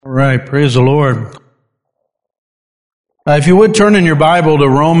right, praise the Lord. If you would turn in your Bible to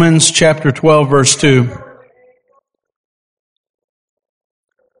Romans chapter 12, verse 2.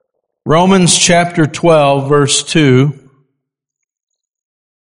 Romans chapter 12, verse 2.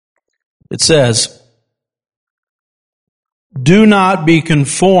 It says, "Do not be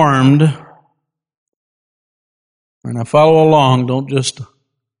conformed," and I follow along, don't just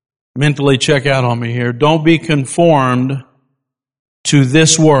mentally check out on me here. "Don't be conformed to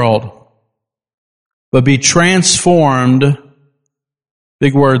this world, but be transformed,"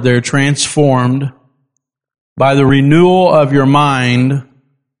 big word there, transformed, "by the renewal of your mind,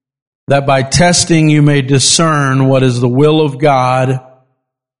 that by testing you may discern what is the will of God,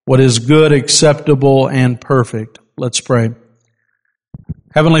 what is good, acceptable, and perfect." Let's pray.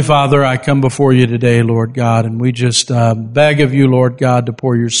 Heavenly Father, I come before you today, Lord God, and we just beg of you, Lord God, to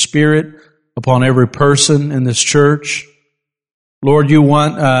pour your Spirit upon every person in this church. Lord, you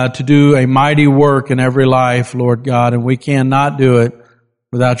want to do a mighty work in every life, Lord God, and we cannot do it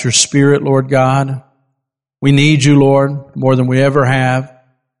without your Spirit, Lord God. We need you, Lord, more than we ever have.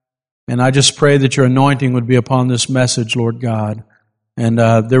 And I just pray that your anointing would be upon this message, Lord God. And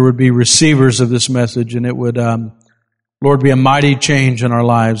there would be receivers of this message, and it would, Lord, be a mighty change in our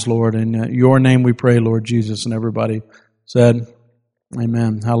lives, Lord. In your name we pray, Lord Jesus. And everybody said,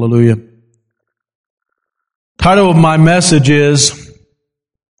 amen. Hallelujah. Title of my message is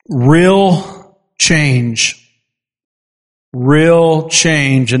Real Change. Real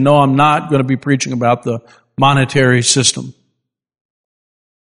change. And no, I'm not going to be preaching about the monetary system.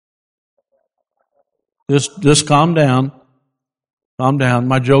 Just calm down. Calm down.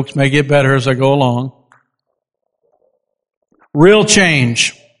 My jokes may get better as I go along. Real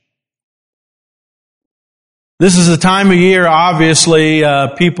change. This is a time of year, obviously,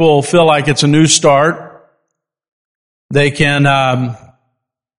 people feel like it's a new start. They can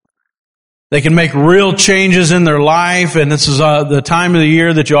make real changes in their life, and this is the time of the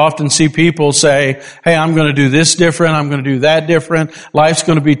year that you often see people say, "Hey, I'm going to do this different, I'm going to do that different, life's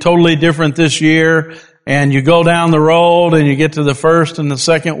going to be totally different this year." And you go down the road and you get to the first and the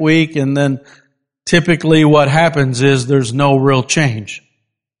second week, and then typically what happens is there's no real change.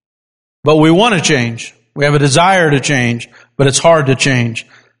 But we want to change. We have a desire to change, but it's hard to change. In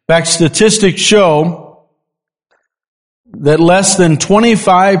fact, statistics show that less than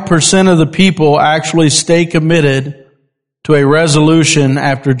 25% of the people actually stay committed to a resolution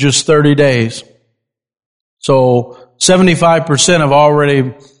after just 30 days. So 75% have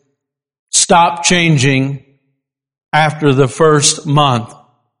already stopped changing after the first month.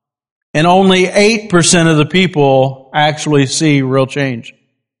 And only 8% of the people actually see real change.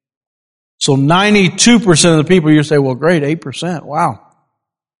 So 92% of the people, you say, well, great, 8%. Wow,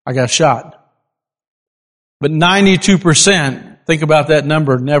 I got shot. But 92%, think about that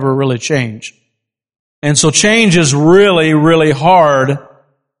number, never really change. And so change is really, really hard.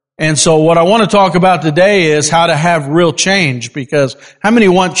 And so what I want to talk about today is how to have real change, because how many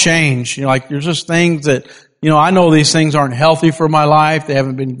want change? You know, like there's just things that, you know, I know these things aren't healthy for my life. They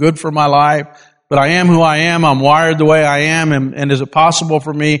haven't been good for my life, but I am who I am. I'm wired the way I am. And is it possible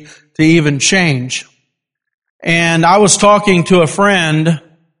for me to even change? And I was talking to a friend,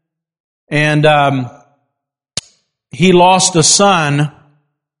 and he lost a son,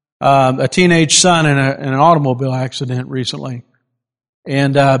 a teenage son in an automobile accident recently.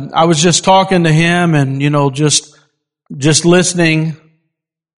 And I was just talking to him and, you know, just listening.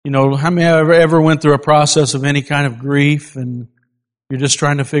 You know, how many ever went through a process of any kind of grief, and you're just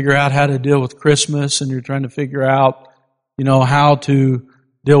trying to figure out how to deal with Christmas, and you're trying to figure out, you know, how to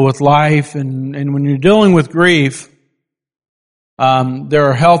deal with life. And when you're dealing with grief, there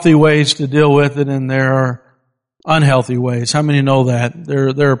are healthy ways to deal with it, and there are unhealthy ways. How many know that?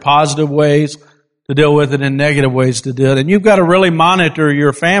 There are positive ways to deal with it and negative ways to deal with it. And you've got to really monitor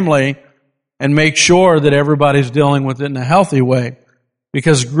your family and make sure that everybody's dealing with it in a healthy way.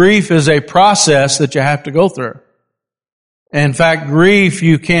 Because grief is a process that you have to go through. And in fact, grief,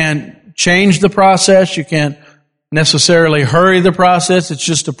 you can't change the process. You can't necessarily hurry the process. It's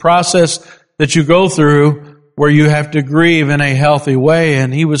just a process that you go through where you have to grieve in a healthy way.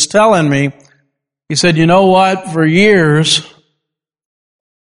 And he was telling me, he said, you know what? For years,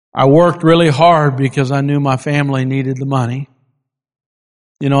 I worked really hard because I knew my family needed the money.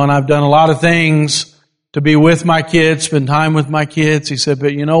 You know, and I've done a lot of things to be with my kids, spend time with my kids. He said,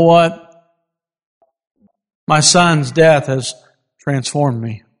 but you know what? My son's death has transformed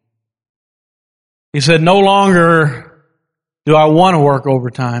me. He said, no longer do I want to work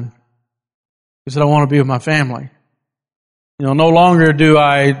overtime. He said, I want to be with my family. You know, no longer do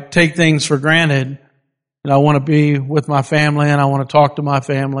I take things for granted. I want to be with my family, and I want to talk to my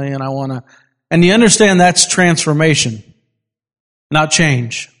family, and you understand that's transformation, not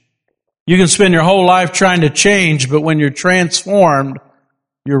change. You can spend your whole life trying to change, but when you're transformed,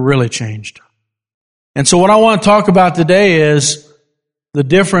 you're really changed. And so what I want to talk about today is the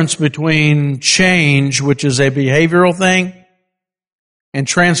difference between change, which is a behavioral thing, and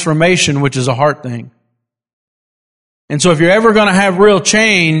transformation, which is a heart thing. And so if you're ever going to have real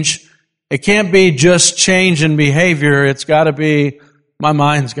change, it can't be just change in behavior. It's got to be, my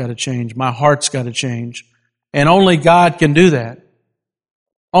mind's got to change. My heart's got to change. And only God can do that.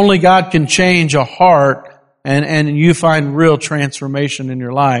 Only God can change a heart and you find real transformation in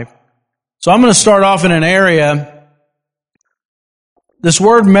your life. So I'm going to start off in an area. This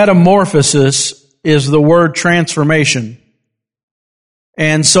word metamorphosis is the word transformation.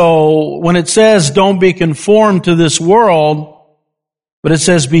 And so when it says don't be conformed to this world, but it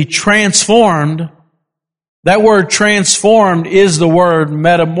says be transformed, that word transformed is the word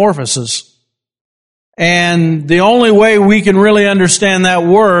metamorphosis. And the only way we can really understand that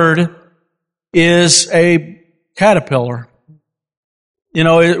word is a caterpillar.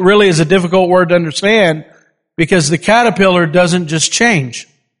 It really is a difficult word to understand because the caterpillar doesn't just change.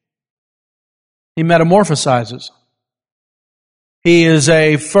 He metamorphosizes. He is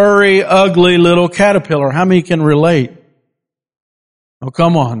a furry, ugly little caterpillar. How many can relate? Oh,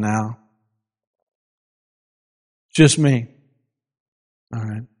 come on now. Just me. All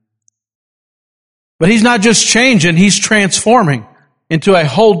right. But he's not just changing, he's transforming into a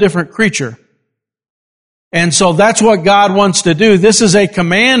whole different creature. And so that's what God wants to do. This is a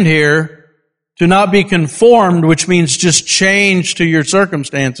command here to not be conformed, which means just change to your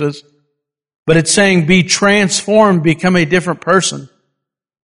circumstances. But it's saying be transformed, become a different person.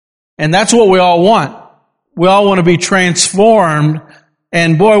 And that's what we all want. We all want to be transformed.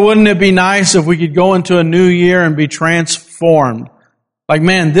 And boy, wouldn't it be nice if we could go into a new year and be transformed? Like,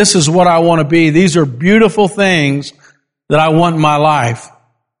 man, this is what I want to be. These are beautiful things that I want in my life.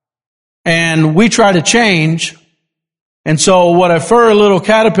 And we try to change. And so what a furry little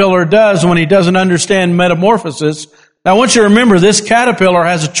caterpillar does when he doesn't understand metamorphosis, now I want you to remember this caterpillar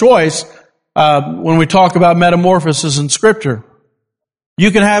has a choice when we talk about metamorphosis in Scripture.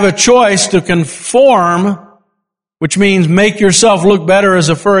 You can have a choice to conform, which means make yourself look better as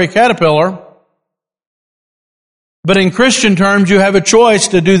a furry caterpillar. But in Christian terms, you have a choice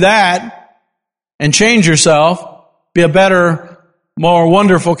to do that and change yourself, be a better, more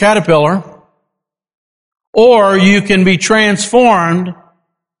wonderful caterpillar. Or you can be transformed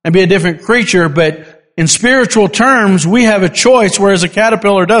and be a different creature, but in spiritual terms, we have a choice, whereas a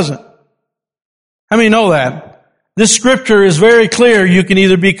caterpillar doesn't. How many know that? This scripture is very clear. You can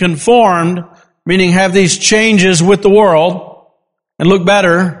either be conformed, meaning have these changes with the world, and look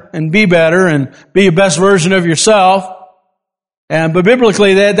better and be your best version of yourself. But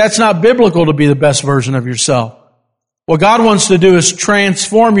biblically, that's not biblical to be the best version of yourself. What God wants to do is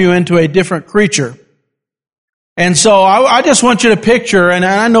transform you into a different creature. And so I just want you to picture, and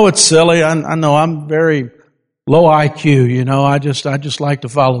I know it's silly. I know I'm very low IQ. I just like to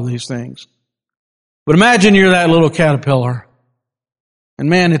follow these things. But imagine you're that little caterpillar. And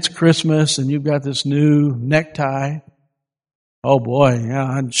man, it's Christmas and you've got this new necktie. Oh boy,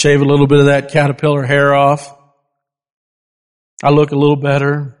 yeah, I'd shave a little bit of that caterpillar hair off. I look a little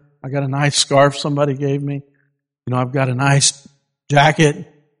better. I got a nice scarf somebody gave me. I've got a nice jacket.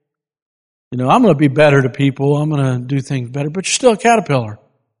 I'm going to be better to people. I'm going to do things better. But you're still a caterpillar.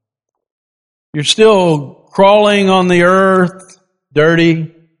 You're still crawling on the earth,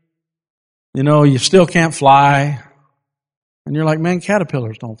 dirty. You still can't fly. And you're like, man,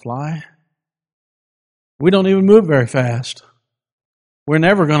 caterpillars don't fly. We don't even move very fast. We're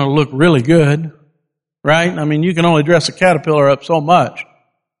never going to look really good, right? I mean, you can only dress a caterpillar up so much.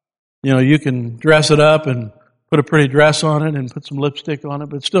 You can dress it up and put a pretty dress on it and put some lipstick on it,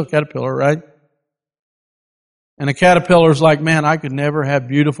 but it's still a caterpillar, right? And a caterpillar's like, man, I could never have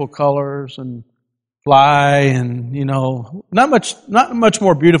beautiful colors and fly and, not much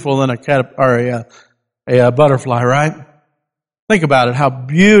more beautiful than a butterfly, right? Think about it, how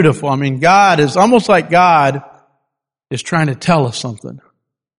beautiful. I mean, God is almost like God is trying to tell us something.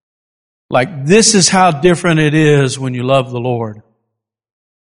 Like, this is how different it is when you love the Lord.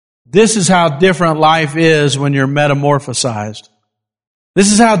 This is how different life is when you're metamorphosized.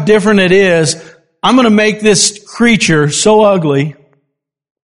 This is how different it is. I'm going to make this creature so ugly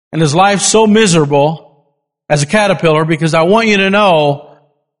and his life so miserable as a caterpillar because I want you to know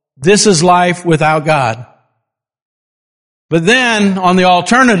this is life without God. But then, on the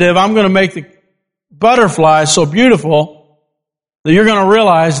alternative, I'm going to make the butterfly so beautiful that you're going to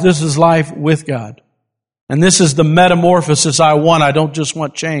realize this is life with God. And this is the metamorphosis I want. I don't just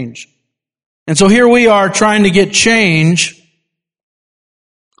want change. And so here we are trying to get change,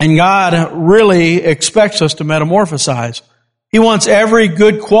 and God really expects us to metamorphosize. He wants every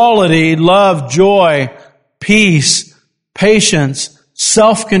good quality, love, joy, peace, patience,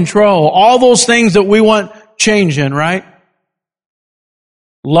 self-control, all those things that we want change in, right?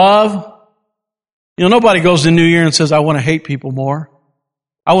 Love. Nobody goes to New Year and says, I want to hate people more.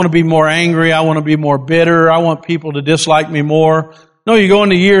 I want to be more angry. I want to be more bitter. I want people to dislike me more. No, you go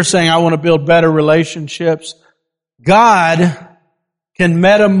into the year saying, I want to build better relationships. God can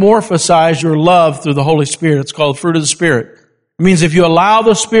metamorphosize your love through the Holy Spirit. It's called fruit of the Spirit. It means if you allow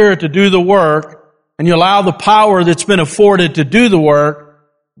the Spirit to do the work, and you allow the power that's been afforded to do the work,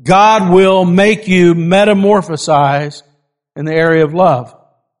 God will make you metamorphosize in the area of love.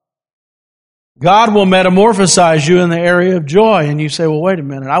 God will metamorphosize you in the area of joy. And you say, well, wait a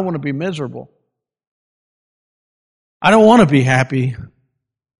minute, I want to be miserable. I don't want to be happy.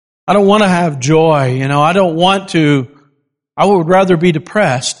 I don't want to have joy. I would rather be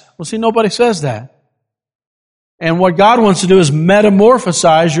depressed. Well, see, nobody says that. And what God wants to do is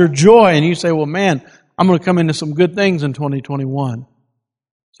metamorphosize your joy. And you say, well, man, I'm going to come into some good things in 2021.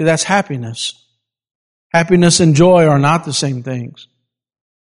 See, that's happiness. Happiness and joy are not the same things.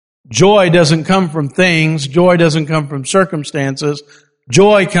 Joy doesn't come from things. Joy doesn't come from circumstances.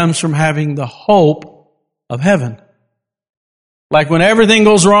 Joy comes from having the hope of heaven. Like when everything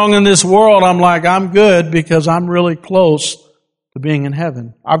goes wrong in this world, I'm like, I'm good because I'm really close to being in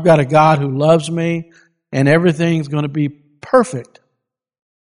heaven. I've got a God who loves me, and everything's going to be perfect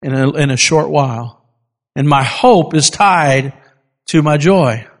in a short while. And my hope is tied to my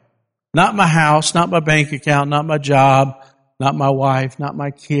joy. Not my house, not my bank account, not my job, not my wife, not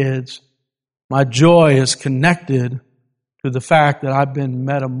my kids. My joy is connected to the fact that I've been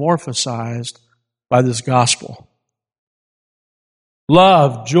metamorphosized by this gospel.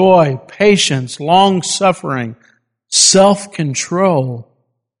 Love, joy, patience, long-suffering, self-control.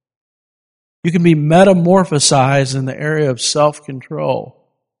 You can be metamorphosized in the area of self-control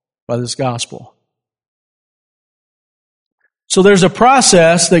by this gospel. So there's a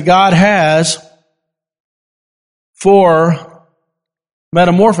process that God has for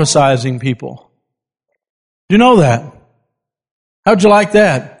metamorphosizing people. Do you know that? How'd you like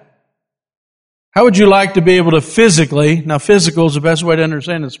that? How would you like to be able to physically, now physical is the best way to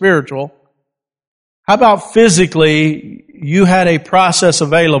understand the spiritual. How about physically, you had a process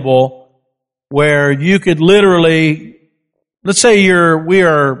available where you could literally, let's say we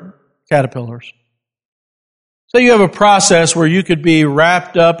are caterpillars. Say you have a process where you could be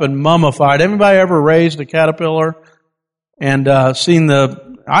wrapped up and mummified. Everybody ever raised a caterpillar and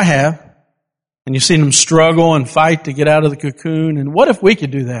I have, and you've seen them struggle and fight to get out of the cocoon. And what if we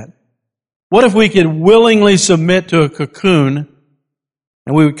could do that? What if we could willingly submit to a cocoon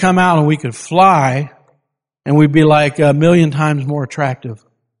and we would come out and we could fly and we'd be like a million times more attractive?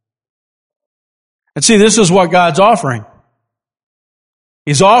 And see, this is what God's offering.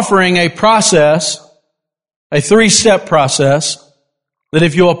 He's offering a process, a 3-step process, that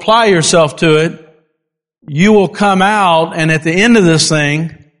if you apply yourself to it, you will come out, and at the end of this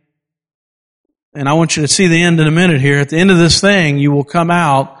thing, and I want you to see the end in a minute here, at the end of this thing, you will come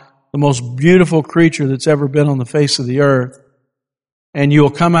out the most beautiful creature that's ever been on the face of the earth, and you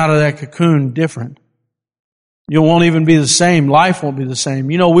will come out of that cocoon different. You won't even be the same. Life won't be the same.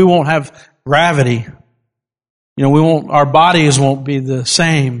 We won't have gravity. Our bodies won't be the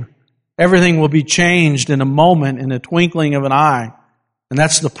same. Everything will be changed in a moment, in a twinkling of an eye. And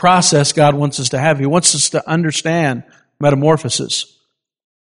that's the process God wants us to have. He wants us to understand metamorphosis.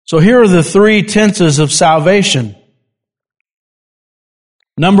 So here are the 3 tenses of salvation.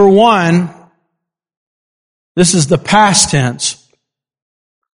 Number 1, this is the past tense.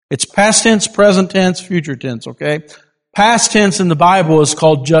 It's past tense, present tense, future tense, okay? Past tense in the Bible is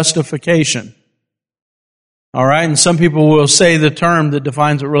called justification. All right, and some people will say the term that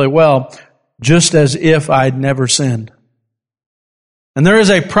defines it really well, just as if I'd never sinned. And there is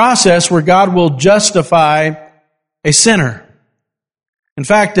a process where God will justify a sinner. In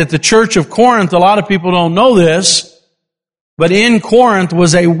fact, at the church of Corinth, a lot of people don't know this, but in Corinth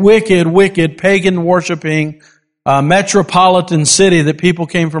was a wicked, pagan worshiping metropolitan city that people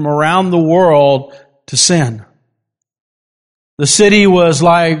came from around the world to sin. The city was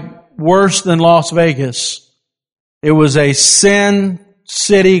like worse than Las Vegas. It was a sin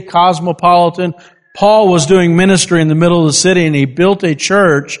city, cosmopolitan. Paul was doing ministry in the middle of the city, and he built a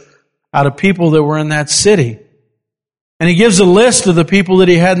church out of people that were in that city. And he gives a list of the people that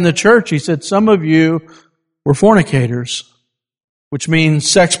he had in the church. He said, some of you were fornicators, which means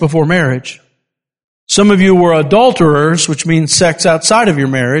sex before marriage. Some of you were adulterers, which means sex outside of your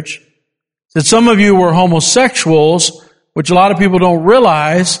marriage. That some of you were homosexuals, which a lot of people don't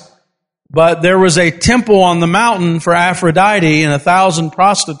realize, but there was a temple on the mountain for Aphrodite, and 1,000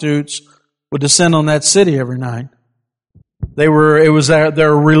 prostitutes would descend on that city every night. Their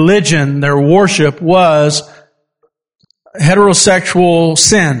religion, their worship was heterosexual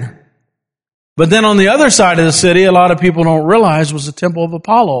sin. But then on the other side of the city, a lot of people don't realize, was the temple of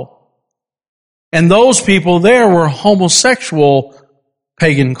Apollo. And those people there were homosexual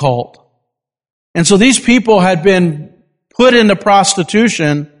pagan cult. And so these people had been put into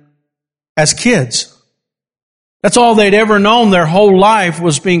prostitution as kids. That's all they'd ever known their whole life,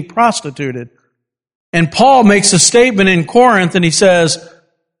 was being prostituted. And Paul makes a statement in Corinth and he says,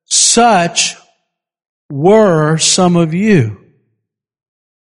 such were some of you.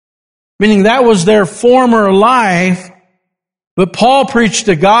 Meaning that was their former life, but Paul preached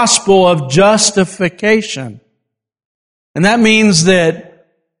the gospel of justification. And that means that,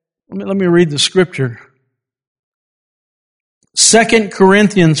 let me read the scripture. 2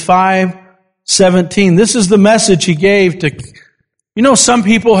 Corinthians 5:17. This is the message he gave to, some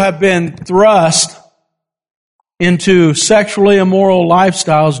people have been thrust into sexually immoral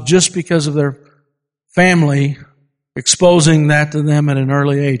lifestyles just because of their family exposing that to them at an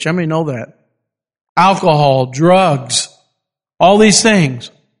early age. How many know that? Alcohol, drugs, all these things.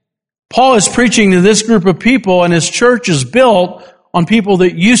 Paul is preaching to this group of people, and his church is built on people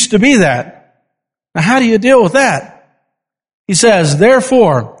that used to be that. Now, how do you deal with that? He says,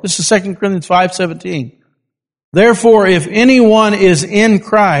 therefore, this is 2 Corinthians 5:17. Therefore, if anyone is in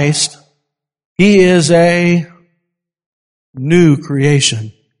Christ, he is a new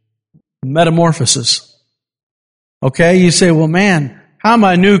creation. Metamorphosis. Okay, you say, well, man, how am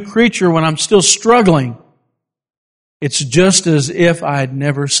I a new creature when I'm still struggling? It's just as if I'd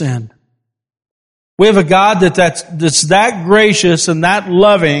never sinned. We have a God that's that gracious and that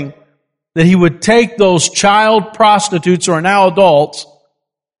loving that He would take those child prostitutes who are now adults,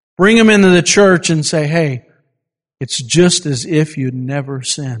 bring them into the church and say, hey, it's just as if you'd never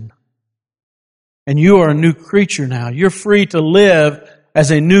sinned. And you are a new creature now. You're free to live as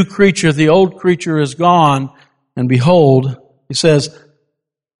a new creature. The old creature is gone. And behold, he says,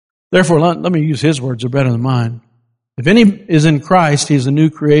 therefore, let me use his words, they're better than mine. If any is in Christ, he is a new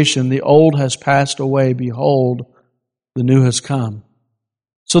creation. The old has passed away. Behold, the new has come.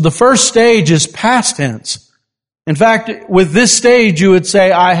 So the first stage is past tense. In fact, with this stage, you would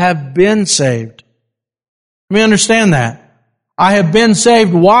say, I have been saved. Let me understand that. I have been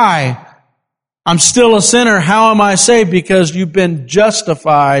saved. Why? I'm still a sinner. How am I saved? Because you've been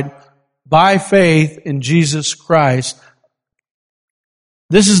justified by faith in Jesus Christ.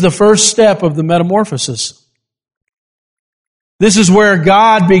 This is the first step of the metamorphosis. This is where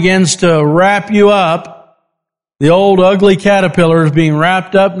God begins to wrap you up. The old ugly caterpillar is being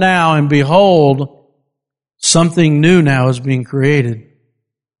wrapped up now, and behold, something new now is being created.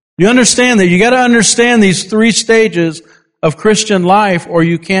 You understand that? You got to understand these three stages of Christian life, or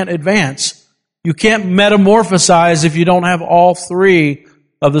you can't advance. You can't metamorphosize if you don't have all three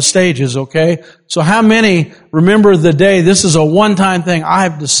of the stages, okay? So how many remember the day, this is a one-time thing, I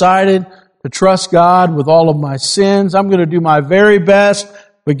have decided to trust God with all of my sins. I'm going to do my very best,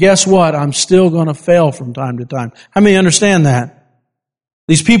 but guess what? I'm still going to fail from time to time. How many understand that?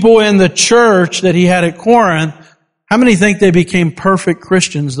 These people in the church that he had at Corinth, how many think they became perfect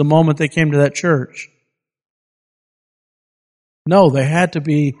Christians the moment they came to that church? No, they had to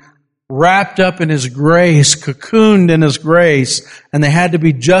be wrapped up in His grace, cocooned in His grace, and they had to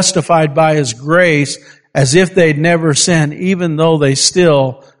be justified by His grace as if they'd never sinned, even though they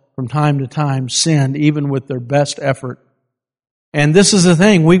still, from time to time, sinned, even with their best effort. And this is the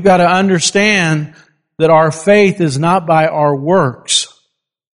thing, we've got to understand that our faith is not by our works.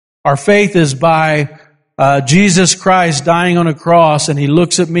 Our faith is by Jesus Christ dying on a cross, and He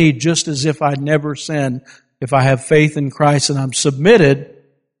looks at me just as if I'd never sinned, if I have faith in Christ and I'm submitted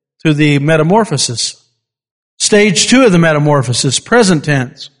to the metamorphosis. Stage 2 of the metamorphosis, present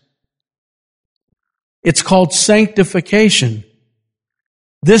tense. It's called sanctification.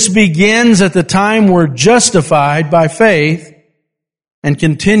 This begins at the time we're justified by faith and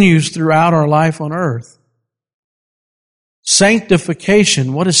continues throughout our life on earth.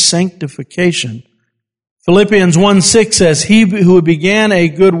 Sanctification. What is sanctification? Philippians 1:6 says, He who began a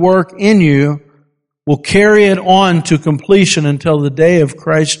good work in you will carry it on to completion until the day of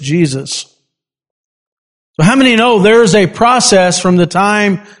Christ Jesus. So how many know there's a process from the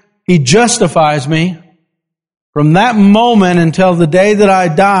time He justifies me, from that moment until the day that I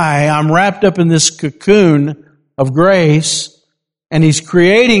die, I'm wrapped up in this cocoon of grace, And He's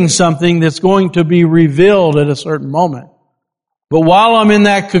creating something that's going to be revealed at a certain moment. But while I'm in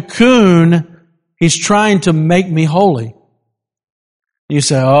that cocoon, He's trying to make me holy. You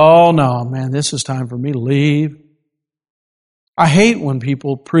say, oh no, man, this is time for me to leave. I hate when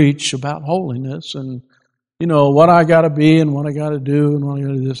people preach about holiness and, what I got to be and what I got to do and what I got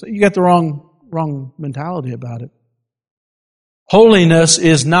to do this. You got the wrong mentality about it. Holiness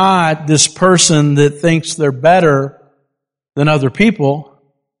is not this person that thinks they're better than other people.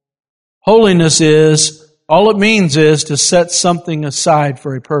 Holiness is, all it means is to set something aside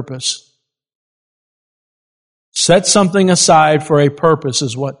for a purpose. Set something aside for a purpose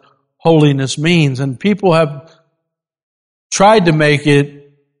is what holiness means. And people have tried to make it,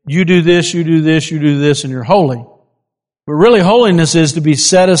 you do this, you do this, you do this, and you're holy. But really, holiness is to be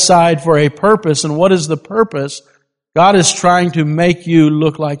set aside for a purpose. And what is the purpose? God is trying to make you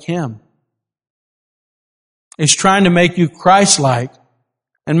look like Him. He's trying to make you Christ-like.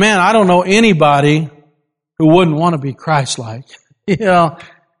 And man, I don't know anybody who wouldn't want to be Christ-like.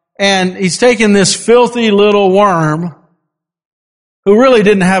 And He's taken this filthy little worm who really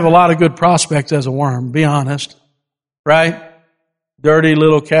didn't have a lot of good prospects as a worm, be honest. Right? Dirty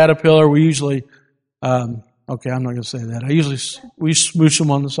little caterpillar. We usually, I'm not going to say that. We smoosh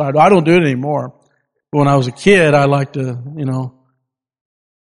them on the side. I don't do it anymore. But when I was a kid, I liked to,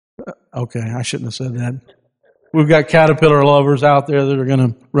 I shouldn't have said that. We've got caterpillar lovers out there that are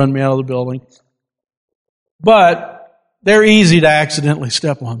going to run me out of the building. But they're easy to accidentally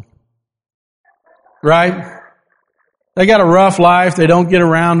step on. Right? They got a rough life. They don't get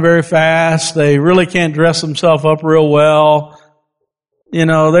around very fast. They really can't dress themselves up real well.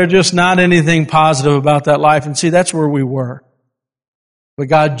 They're just not anything positive about that life. And see, that's where we were. But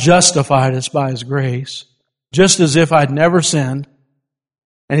God justified us by His grace, just as if I'd never sinned.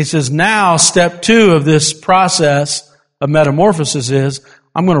 And He says, now step 2 of this process of metamorphosis is,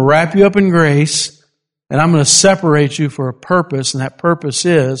 I'm going to wrap you up in grace, and I'm going to separate you for a purpose. And that purpose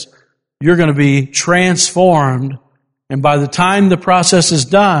is, you're going to be transformed. And by the time the process is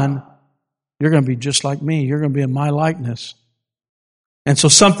done, you're going to be just like me. You're going to be in my likeness. And so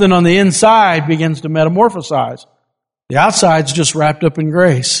something on the inside begins to metamorphosize. The outside's just wrapped up in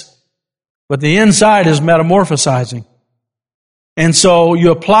grace. But the inside is metamorphosizing. And so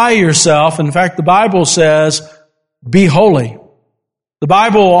you apply yourself. In fact, the Bible says, be holy. The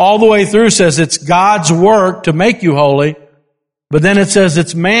Bible all the way through says it's God's work to make you holy. But then it says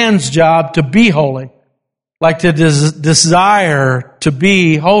it's man's job to be holy. Like to desire to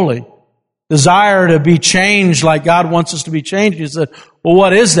be holy. Desire to be changed like God wants us to be changed. He said, well,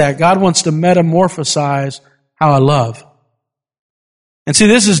 what is that? God wants to metamorphosize how I love. And see,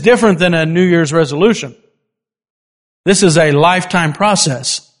 this is different than a New Year's resolution. This is a lifetime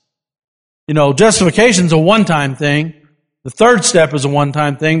process. Justification's a one-time thing. The third step is a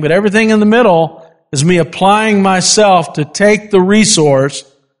one-time thing, but everything in the middle is me applying myself to take the resource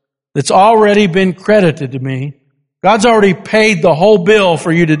that's already been credited to me. God's already paid the whole bill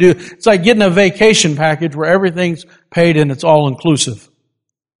for you to do. It's like getting a vacation package where everything's paid and it's all inclusive.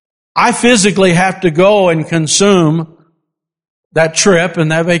 I physically have to go and consume that trip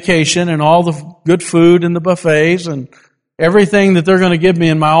and that vacation and all the good food and the buffets and everything that they're going to give me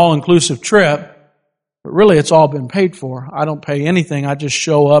in my all-inclusive trip. But really, it's all been paid for. I don't pay anything. I just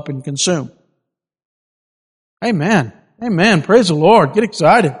show up and consume. Amen. Amen. Praise the Lord. Get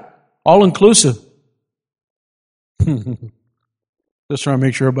excited. All-inclusive. Just trying to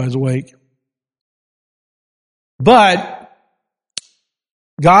make sure everybody's awake. But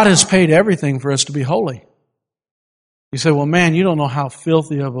God has paid everything for us to be holy. You say, well, man, you don't know how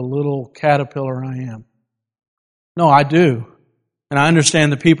filthy of a little caterpillar I am. No, I do. And I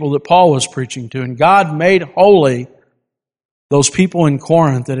understand the people that Paul was preaching to. And God made holy those people in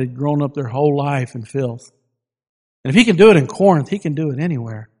Corinth that had grown up their whole life in filth. And if He can do it in Corinth, He can do it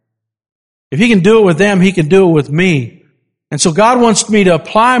anywhere. If He can do it with them, He can do it with me. And so God wants me to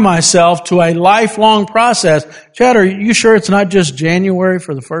apply myself to a lifelong process. Chad, are you sure it's not just January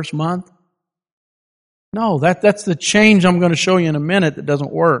for the first month? No, that's the change I'm going to show you in a minute that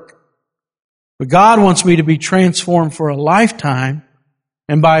doesn't work. But God wants me to be transformed for a lifetime.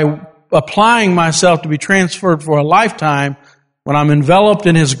 And by applying myself to be transferred for a lifetime, when I'm enveloped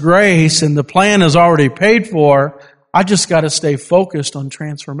in His grace and the plan is already paid for, I just got to stay focused on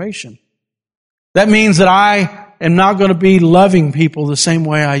transformation. That means that I am not going to be loving people the same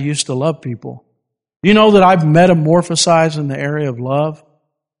way I used to love people. You know that I've metamorphosized in the area of love?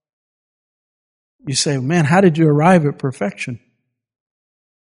 You say, man, how did you arrive at perfection?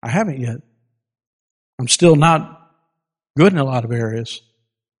 I haven't yet. I'm still not good in a lot of areas.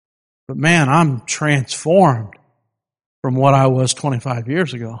 But man, I'm transformed. from what I was 25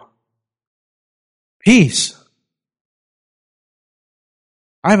 years ago. Peace.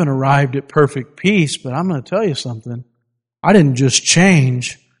 I haven't arrived at perfect peace, but I'm going to tell you something. I didn't just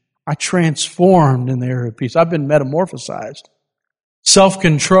change. I transformed in the area of peace. I've been metamorphosized.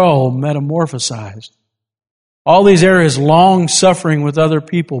 Self-control, metamorphosized. All these areas, long-suffering with other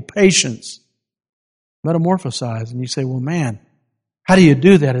people, patience, metamorphosized. And you say, well, man, how do you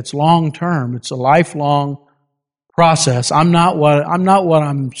do that? It's long-term. It's a lifelong process. I'm not what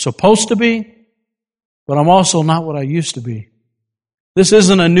I'm supposed to be, but I'm also not what I used to be. This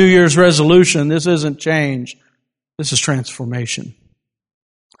isn't a New Year's resolution. This isn't change. This is transformation.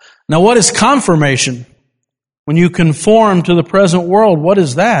 Now, what is confirmation? When you conform to the present world, what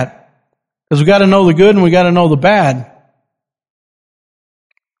is that? Because we've got to know the good and we've got to know the bad.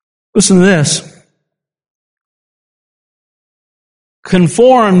 Listen to this.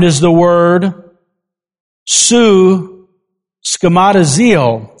 Conformed is the word su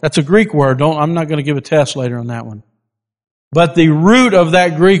schematizeo. That's a Greek word. I'm not going to give a test later on that one. But the root of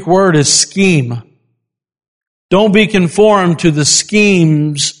that Greek word is scheme. Don't be conformed to the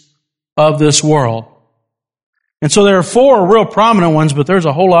schemes of this world. And so there are 4 real prominent ones, but there's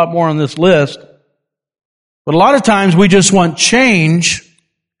a whole lot more on this list. But a lot of times we just want change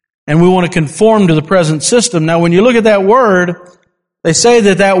and we want to conform to the present system. Now, when you look at that word, they say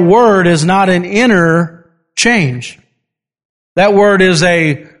that word is not an inner change. That word is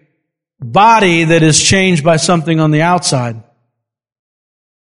a body that is changed by something on the outside.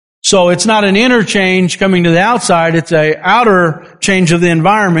 So it's not an inner change coming to the outside, it's an outer change of the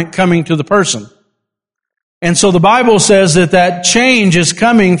environment coming to the person. And so the Bible says that change is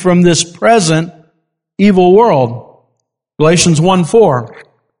coming from this present evil world. Galatians 1:4.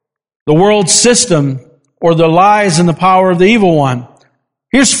 The world system or the lies and the power of the evil one.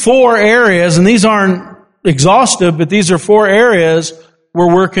 Here's 4 areas, and these aren't exhaustive, but these are 4 areas where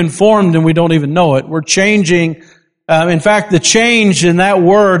we're conformed and we don't even know it. We're changing. In fact, the change in that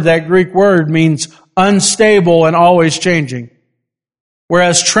word, that Greek word, means unstable and always changing.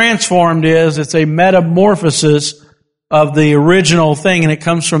 Whereas transformed it's a metamorphosis of the original thing, and it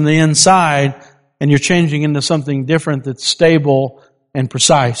comes from the inside, and you're changing into something different that's stable and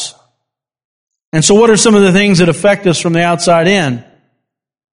precise. And so what are some of the things that affect us from the outside in?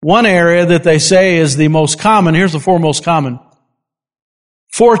 One area that they say is the most common. Here's the 4 most common.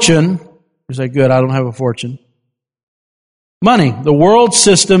 Fortune. You say, good, I don't have a fortune. Money. The world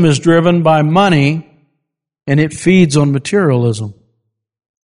system is driven by money, and it feeds on materialism.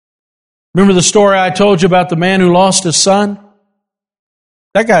 Remember the story I told you about the man who lost his son?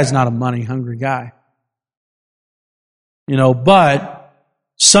 That guy's not a money-hungry guy. But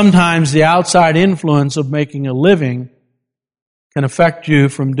sometimes the outside influence of making a living can affect you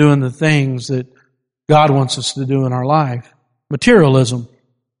from doing the things that God wants us to do in our life. Materialism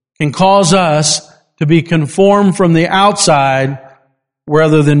can cause us to be conformed from the outside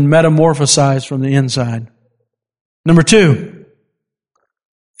rather than metamorphosized from the inside. Number 2,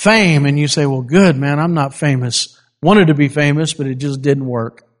 fame. And you say, well, good, man, I'm not famous. Wanted to be famous, but it just didn't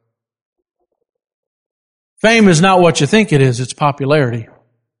work. Fame is not what you think it is. It's popularity.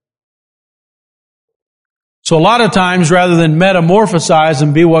 So a lot of times, rather than metamorphosize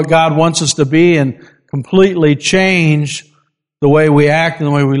and be what God wants us to be and completely change the way we act and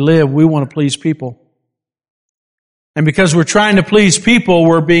the way we live, we want to please people. And because we're trying to please people,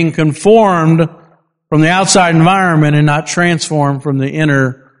 we're being conformed from the outside environment and not transformed from the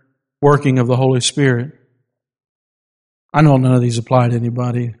inner working of the Holy Spirit. I know none of these apply to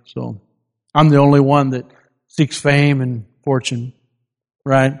anybody, so I'm the only one that seeks fame and fortune,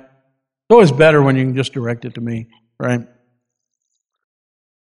 right? It's always better when you can just direct it to me, right?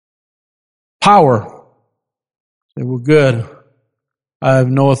 Power. Say, well, good. I have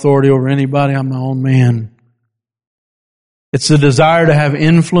no authority over anybody. I'm my own man. It's the desire to have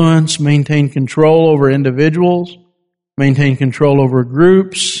influence, maintain control over individuals, maintain control over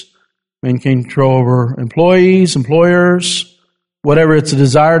groups, maintain control over employees, employers, whatever. It's a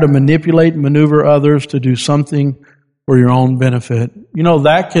desire to manipulate and maneuver others to do something for your own benefit.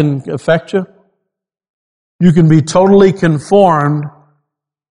 That can affect you. You can be totally conformed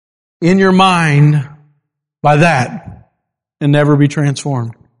in your mind by that and never be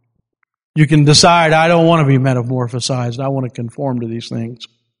transformed. You can decide, I don't want to be metamorphosized. I want to conform to these things.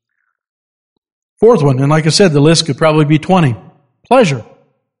 4th one, and like I said, the list could probably be 20. Pleasure.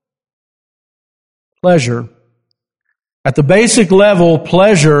 Pleasure. At the basic level,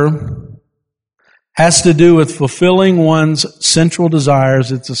 pleasure has to do with fulfilling one's central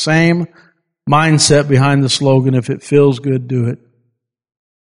desires. It's the same mindset behind the slogan, if it feels good, do it.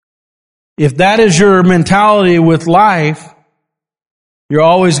 if that is your mentality with life, you're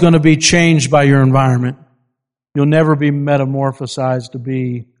always going to be changed by your environment. You'll never be metamorphosized to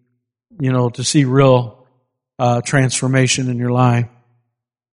be, to see real transformation in your life.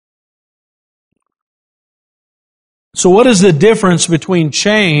 So what is the difference between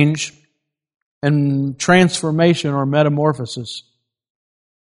change and transformation or metamorphosis?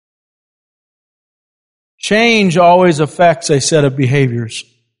 Change always affects a set of behaviors.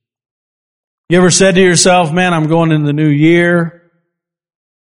 You ever said to yourself, man, I'm going into the new year.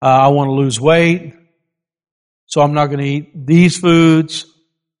 I want to lose weight. So I'm not going to eat these foods.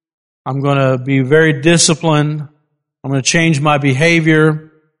 I'm going to be very disciplined. I'm going to change my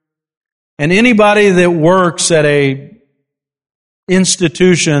behavior. And anybody that works at a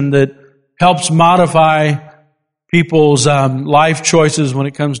institution that helps modify people's life choices when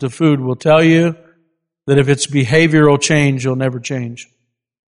it comes to food will tell you that if it's behavioral change, you'll never change.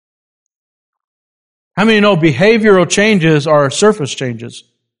 How many know behavioral changes are surface changes?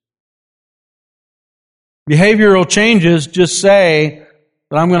 Behavioral changes just say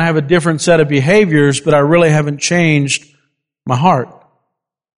that I'm going to have a different set of behaviors, but I really haven't changed my heart.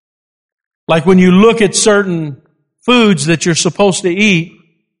 Like when you look at certain foods that you're supposed to eat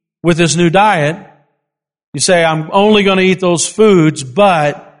with this new diet, you say, I'm only going to eat those foods,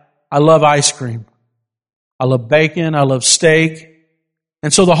 but I love ice cream. I love bacon. I love steak.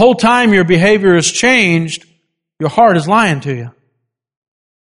 And so the whole time your behavior has changed, your heart is lying to you.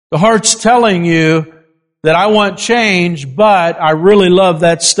 The heart's telling you that I want change, but I really love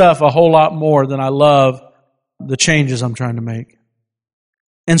that stuff a whole lot more than I love the changes I'm trying to make.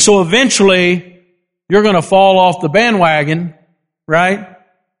 And so eventually, you're going to fall off the bandwagon, right?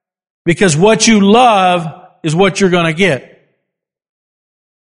 Because what you love is what you're going to get.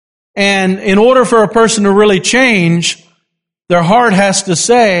 And in order for a person to really change, their heart has to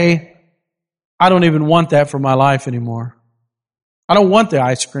say, I don't even want that for my life anymore. I don't want the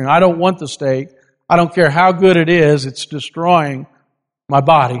ice cream. I don't want the steak. I don't care how good it is. It's destroying my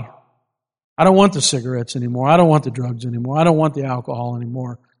body. I don't want the cigarettes anymore. I don't want the drugs anymore. I don't want the alcohol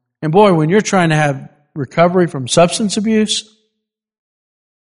anymore. And boy, when you're trying to have recovery from substance abuse,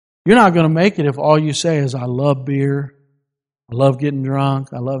 you're not going to make it if all you say is, I love beer. I love getting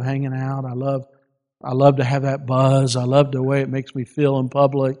drunk. I love hanging out. I love to have that buzz. I love the way it makes me feel in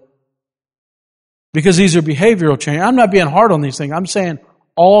public. Because these are behavioral change. I'm not being hard on these things. I'm saying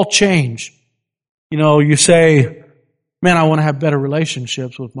all change. You say, man, I want to have better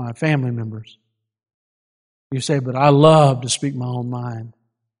relationships with my family members. You say, but I love to speak my own mind.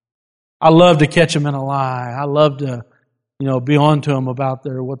 I love to catch them in a lie. I love to, be on to them about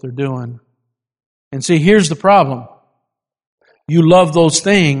what they're doing. And see, here's the problem. You love those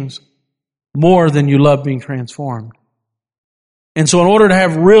things more than you love being transformed. And so in order to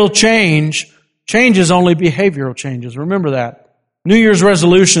have real change is only behavioral changes. Remember that. New Year's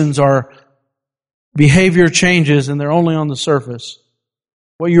resolutions are behavior changes, and they're only on the surface.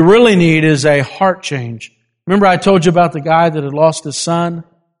 What you really need is a heart change. Remember I told you about the guy that had lost his son?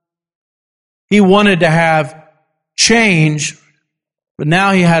 He wanted to have change, but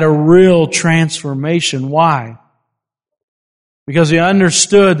now he had a real transformation. Why? Because he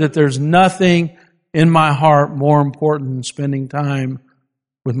understood that there's nothing in my heart more important than spending time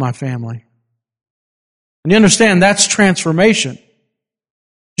with my family. And you understand, that's transformation.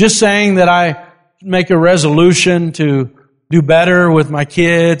 Just saying that I make a resolution to do better with my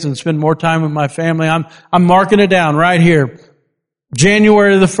kids and spend more time with my family, I'm marking it down right here.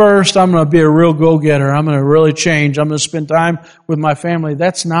 January the 1st, I'm going to be a real go-getter. I'm going to really change. I'm going to spend time with my family.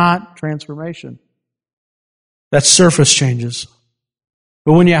 That's not transformation. That's surface changes.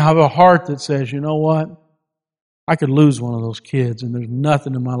 But when you have a heart that says, you know what? I could lose one of those kids, and there's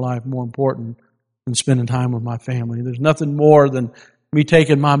nothing in my life more important than spending time with my family. There's nothing more than me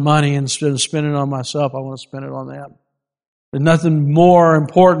taking my money instead of spending it on myself. I want to spend it on them. There's nothing more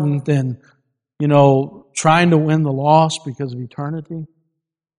important than, trying to win the lost because of eternity.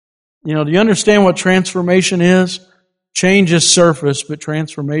 Do you understand what transformation is? Change is surface, but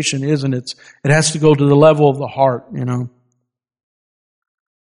transformation isn't. It has to go to the level of the heart,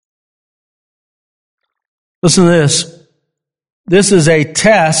 Listen to this. This is a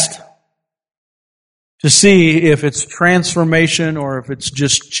test to see if it's transformation or if it's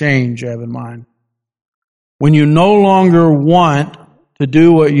just change, have in mind. When you no longer want to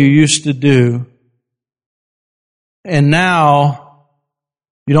do what you used to do, and now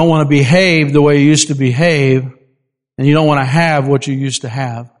you don't want to behave the way you used to behave, and you don't want to have what you used to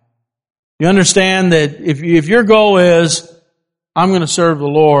have. You understand that if your goal is, I'm going to serve the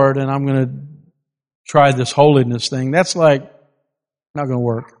Lord and I'm going to try this holiness thing, that's like not going to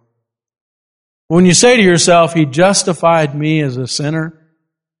work. When you say to yourself, He justified me as a sinner,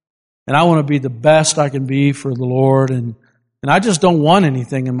 and I want to be the best I can be for the Lord, and I just don't want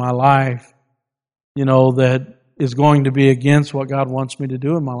anything in my life, that is going to be against what God wants me to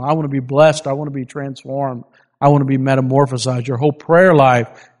do in my life. I want to be blessed. I want to be transformed. I want to be metamorphosized. Your whole prayer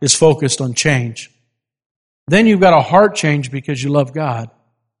life is focused on change. Then you've got a heart change because you love God,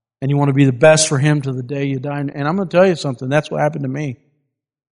 and you want to be the best for Him to the day you die. And I'm going to tell you something. That's what happened to me.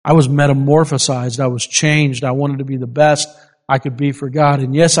 I was metamorphosized. I was changed. I wanted to be the best I could be for God.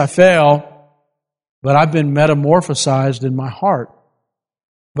 And yes, I fell, but I've been metamorphosized in my heart.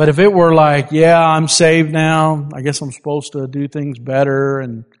 But if it were like, I'm saved now, I guess I'm supposed to do things better,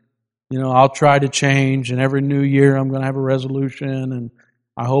 and, I'll try to change, and every new year I'm going to have a resolution, and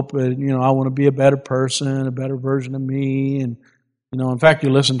I hope that, I want to be a better person, a better version of me. And, in fact,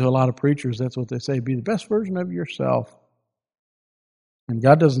 you listen to a lot of preachers, that's what they say, be the best version of yourself. And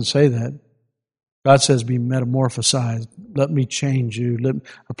God doesn't say that. God says, be metamorphosized. Let me change you.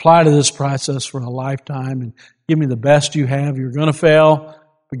 Apply to this process for a lifetime and give me the best you have. You're going to fail,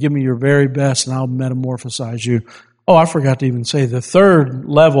 but give me your very best and I'll metamorphosize you. Oh, I forgot to even say the third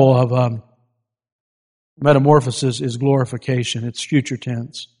level of metamorphosis is glorification. It's future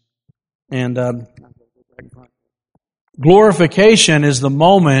tense. And glorification is the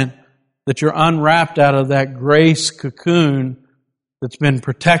moment that you're unwrapped out of that grace cocoon that's been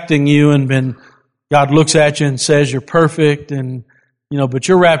protecting you and God looks at you and says you're perfect and, but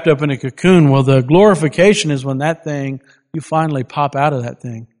you're wrapped up in a cocoon. Well, the glorification is when that thing, you finally pop out of that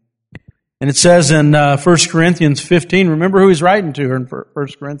thing. And it says in 1 Corinthians 15, remember who he's writing to in 1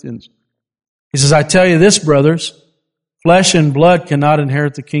 Corinthians. He says, I tell you this, brothers, flesh and blood cannot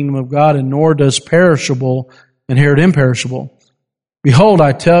inherit the kingdom of God, and nor does perishable inherit imperishable. Behold,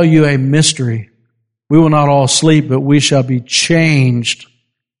 I tell you a mystery. We will not all sleep, but we shall be changed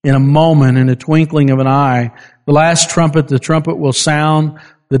in a moment, in a twinkling of an eye. The last trumpet, the trumpet will sound,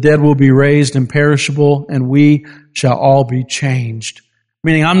 the dead will be raised imperishable, and we shall all be changed.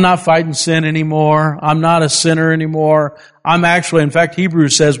 Meaning I'm not fighting sin anymore. I'm not a sinner anymore. I'm actually, in fact,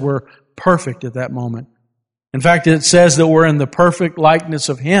 Hebrews says we're perfect at that moment. In fact, it says that we're in the perfect likeness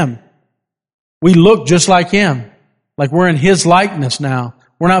of Him. We look just like Him, like we're in His likeness now.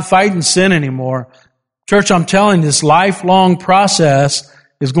 We're not fighting sin anymore. Church, I'm telling you, this lifelong process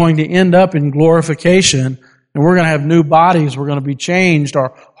is going to end up in glorification, and we're going to have new bodies. We're going to be changed.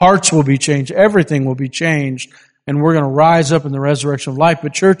 Our hearts will be changed. Everything will be changed, and we're going to rise up in the resurrection of life.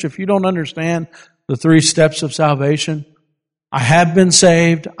 But church, if you don't understand the 3 steps of salvation, I have been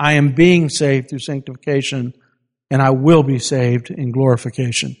saved, I am being saved through sanctification, and I will be saved in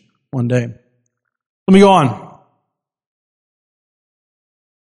glorification one day. Let me go on.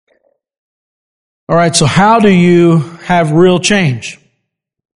 All right, so how do you have real change?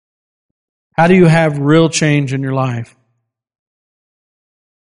 How do you have real change in your life?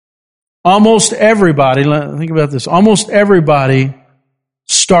 Almost everybody, think about this, almost everybody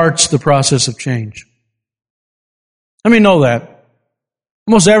starts the process of change. Let me know that.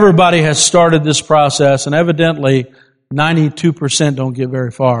 Almost everybody has started this process, and evidently 92% don't get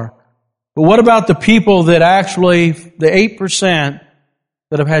very far. But what about the people that actually, the 8%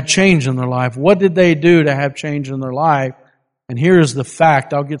 that have had change in their life? What did they do to have change in their life? And here's the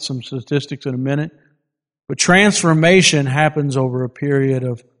fact. I'll get some statistics in a minute. But transformation happens over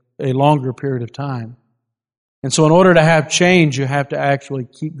a longer period of time. And so in order to have change, you have to actually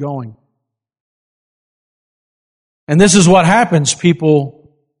keep going. And this is what happens.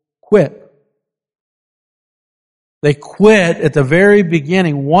 People quit. They quit at the very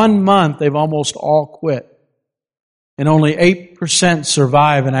beginning. 1 month, they've almost all quit. And only 8%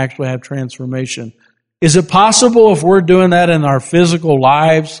 survive and actually have transformation. Is it possible if we're doing that in our physical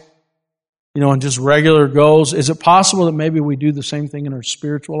lives, and just regular goals, is it possible that maybe we do the same thing in our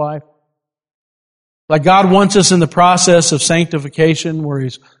spiritual life? Like God wants us in the process of sanctification where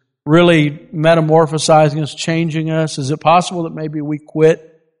He's really metamorphosizing us, changing us. Is it possible that maybe we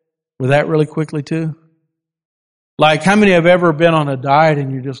quit with that really quickly too? Like how many have ever been on a diet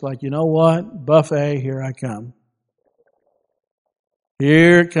and you're just like, you know what? Buffet, here I come.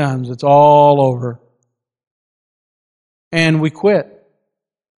 Here it comes. It's all over. And we quit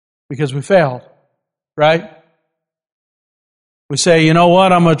because we failed, right? We say, you know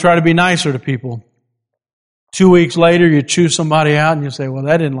what? I'm going to try to be nicer to people. 2 weeks later, you choose somebody out and you say, well,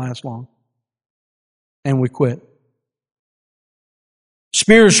 that didn't last long. And we quit.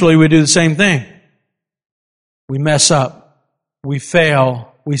 Spiritually, we do the same thing. We mess up. We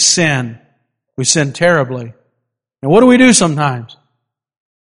fail. We sin. We sin terribly. And what do we do sometimes?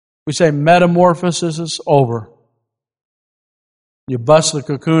 We say metamorphosis is over. You bust the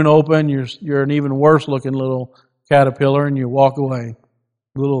cocoon open, you're an even worse looking little caterpillar, and you walk away.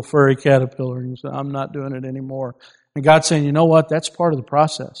 Little furry caterpillar, and you say, I'm not doing it anymore. And God's saying, you know what? That's part of the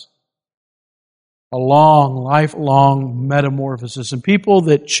process. A long, lifelong metamorphosis. And people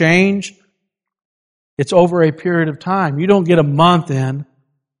that change, it's over a period of time. You don't get a month in.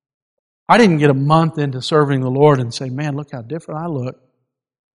 I didn't get a month into serving the Lord and say, man, look how different I look.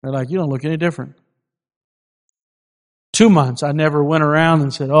 They're like, you don't look any different. 2 months, I never went around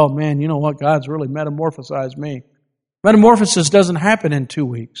and said, oh man, you know what? God's really metamorphosized me. Metamorphosis doesn't happen in 2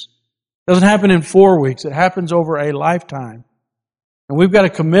 weeks. It doesn't happen in 4 weeks. It happens over a lifetime. And we've got to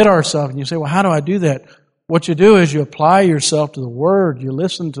commit ourselves. And you say, well, how do I do that? What you do is you apply yourself to the Word. You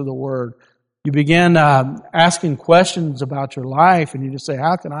listen to the Word. You begin asking questions about your life. And you just say,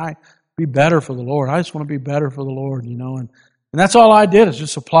 how can I be better for the Lord? I just want to be better for the Lord, you know. And that's all I did is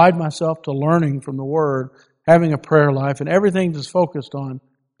just applied myself to learning from the Word, having a prayer life, and everything just focused on,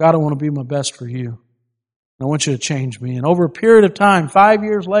 God, I want to be my best for you. I want you to change me. And over a period of time, 5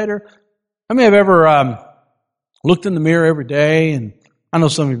 years later, how many have ever looked in the mirror every day? And I know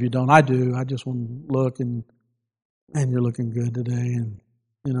some of you don't. I do. I just want to look and you're looking good today. And,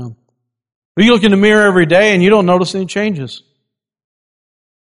 you know. But you look in the mirror every day and you don't notice any changes.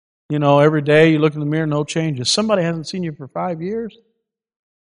 You know, every day you look in the mirror, no changes. Somebody hasn't seen you for 5 years.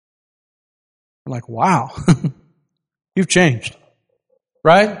 You're like, wow, you've changed.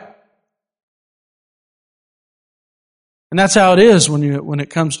 Right? And that's how it is when it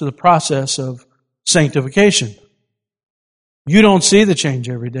comes to the process of sanctification. You don't see the change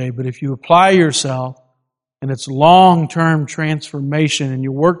every day, but if you apply yourself and it's long-term transformation and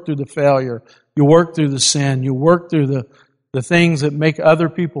you work through the failure, you work through the sin, you work through the things that make other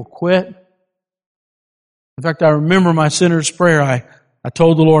people quit. In fact, I remember my sinner's prayer. I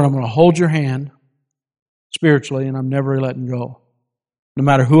told the Lord, I'm going to hold your hand spiritually and I'm never letting go. No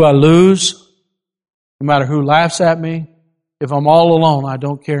matter who I lose, no matter who laughs at me, if I'm all alone, I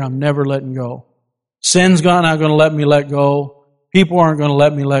don't care. I'm never letting go. Sin's not going to let me let go. People aren't going to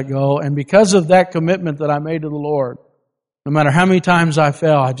let me let go. And because of that commitment that I made to the Lord, no matter how many times I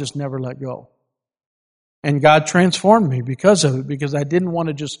fell, I just never let go. And God transformed me because of it, because I didn't want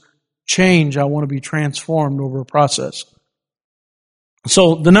to just change. I want to be transformed over a process.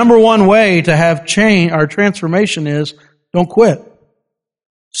 So the number one way to have change or transformation is don't quit.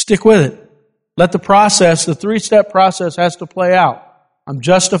 Stick with it. Let the process, the 3-step process has to play out. I'm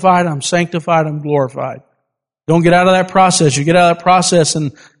justified, I'm sanctified, I'm glorified. Don't get out of that process. You get out of that process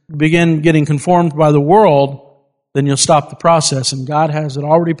and begin getting conformed by the world, then you'll stop the process. And God has it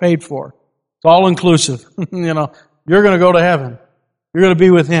already paid for. It's all inclusive. You know, you're going to go to heaven. You're going to be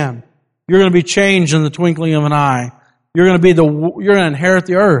with Him. You're going to be changed in the twinkling of an eye. You're going to inherit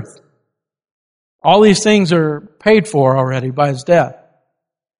the earth. All these things are paid for already by His death.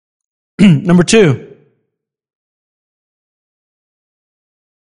 Number 2,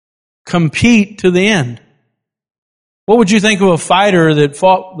 compete to the end. What would you think of a fighter that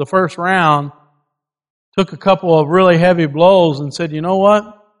fought the first round, took a couple of really heavy blows and said, you know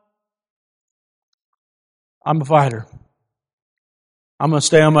what? I'm a fighter. I'm going to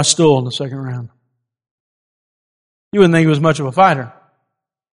stay on my stool in the second round. You wouldn't think he was much of a fighter.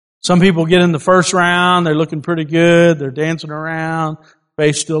 Some people get in the first round, they're looking pretty good, they're dancing around,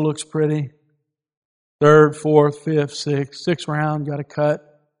 face still looks pretty. 3rd, 4th, 5th, 6th round, got a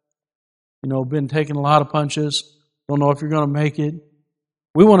cut. You know, been taking a lot of punches. Don't know if you're going to make it.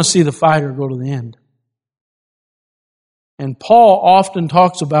 We want to see the fighter go to the end. And Paul often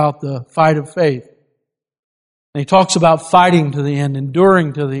talks about the fight of faith. And he talks about fighting to the end,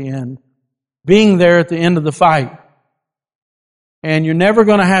 enduring to the end, being there at the end of the fight. And you're never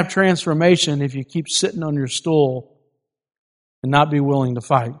going to have transformation if you keep sitting on your stool and not be willing to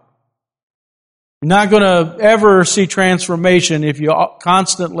fight. You're not going to ever see transformation if you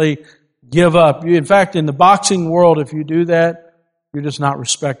constantly give up. In fact, in the boxing world, if you do that, you're just not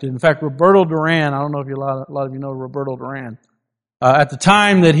respected. In fact, Roberto Duran, I don't know if a lot of you know Roberto Duran. At the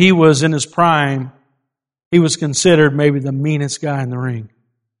time that he was in his prime, he was considered maybe the meanest guy in the ring.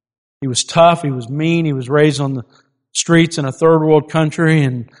 He was tough, he was mean, he was raised on the streets in a third world country,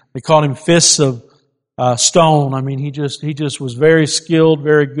 and they called him fists of stone. I mean, he just was very skilled,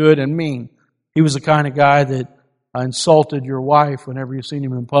 very good, and mean. He was the kind of guy that insulted your wife whenever you seen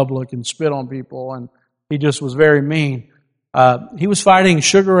him in public and spit on people, and he just was very mean. He was fighting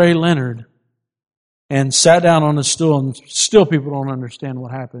Sugar Ray Leonard and sat down on his stool, and still people don't understand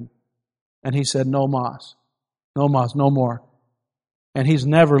what happened. And he said, no mas, no mas, no more. And he's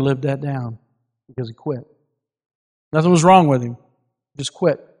never lived that down because he quit. Nothing was wrong with him. He just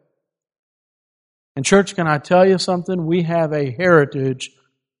quit. And church, can I tell you something? We have a heritage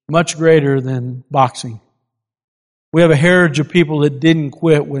much greater than boxing. We have a heritage of people that didn't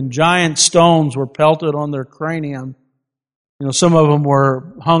quit. When giant stones were pelted on their cranium, some of them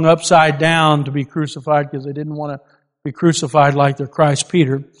were hung upside down to be crucified because they didn't want to be crucified like their Christ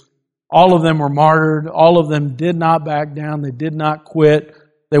Peter. All of them were martyred. All of them did not back down. They did not quit.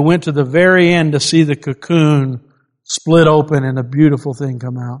 They went to the very end to see the cocoon split open and a beautiful thing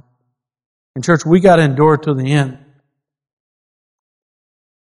come out. And church, we got to endure to the end.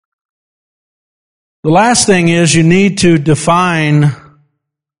 The last thing is you need to define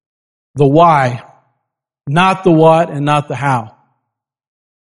the why, not the what and not the how.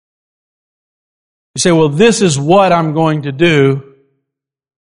 You say, well, this is what I'm going to do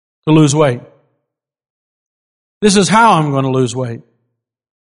to lose weight. This is how I'm going to lose weight.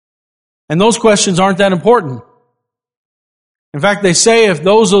 And those questions aren't that important. In fact, they say if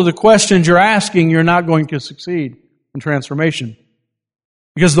those are the questions you're asking, you're not going to succeed in transformation.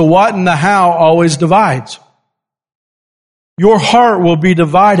 Because the what and the how always divides. Your heart will be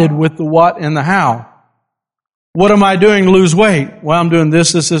divided with the what and the how. What am I doing to lose weight? Well, I'm doing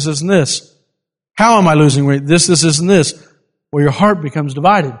this, and this. How am I losing weight? This, and this. Well, your heart becomes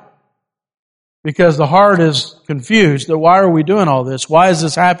divided. Because the heart is confused that why are we doing all this? Why is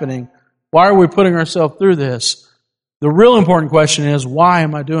this happening? Why are we putting ourselves through this? The real important question is, why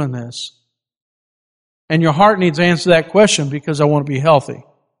am I doing this? And your heart needs to answer that question because I want to be healthy.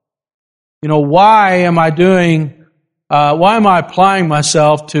 Why am I applying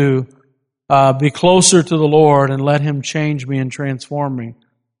myself to be closer to the Lord and let Him change me and transform me?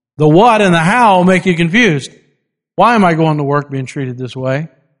 The what and the how will make you confused. Why am I going to work being treated this way?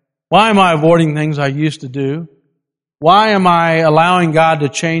 Why am I avoiding things I used to do? Why am I allowing God to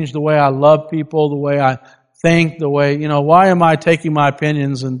change the way I love people, the way I think, the way, why am I taking my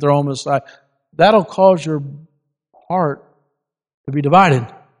opinions and throwing them aside? That'll cause your heart to be divided.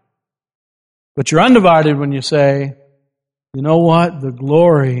 But you're undivided when you say, you know what? The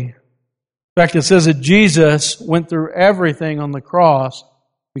glory. In fact, it says that Jesus went through everything on the cross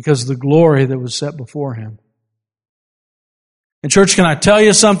because of the glory that was set before Him. And church, can I tell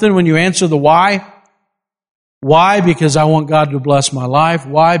you something when you answer the why? Why? Because I want God to bless my life.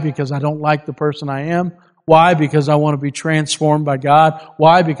 Why? Because I don't like the person I am. Why? Because I want to be transformed by God.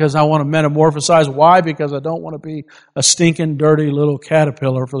 Why? Because I want to metamorphosize. Why? Because I don't want to be a stinking, dirty little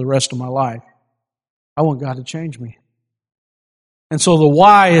caterpillar for the rest of my life. I want God to change me. And so the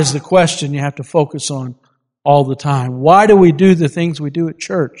why is the question you have to focus on all the time. Why do we do the things we do at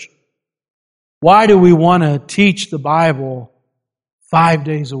church? Why do we want to teach the Bible 5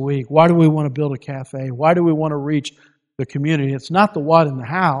 days a week? Why do we want to build a cafe? Why do we want to reach the community? It's not the what and the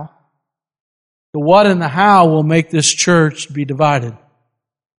how. The what and the how will make this church be divided.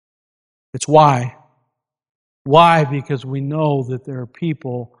 It's why. Why? Because we know that there are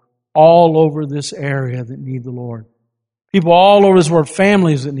people all over this area that need the Lord. People all over this world,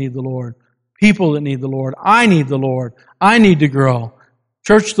 families that need the Lord. People that need the Lord. I need the Lord. I need to grow.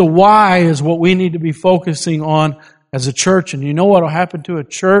 Church, the why is what we need to be focusing on as a church. And you know what will happen to a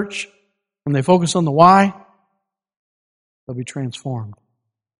church when they focus on the why? They'll be transformed.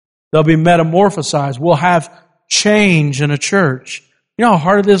 They'll be metamorphosized. We'll have change in a church. You know how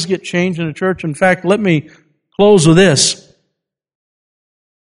hard it is to get change in a church? In fact, let me close with this.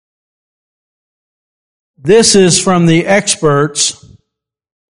 This is from the experts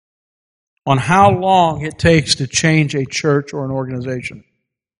on how long it takes to change a church or an organization.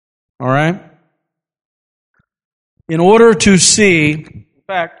 All right? In order to see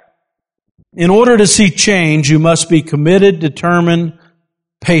change, you must be committed, determined,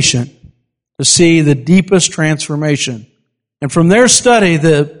 patient to see the deepest transformation. And from their study,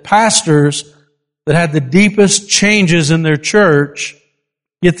 the pastors that had the deepest changes in their church,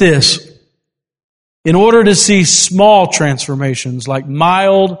 get this, in order to see small transformations, like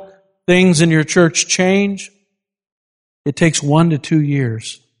mild things in your church change, it takes 1 to 2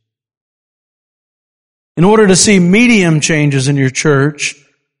 years. In order to see medium changes in your church,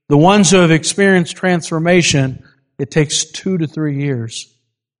 the ones who have experienced transformation, it takes 2 to 3 years.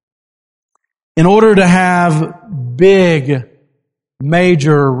 In order to have big,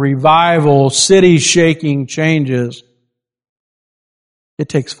 major revival, city-shaking changes, it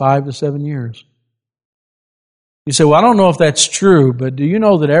takes 5 to 7 years. You say, well, I don't know if that's true, but do you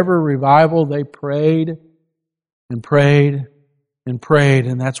know that every revival they prayed and prayed and prayed,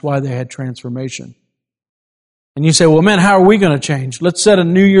 and that's why they had transformation? And you say, well, man, how are we going to change? Let's set a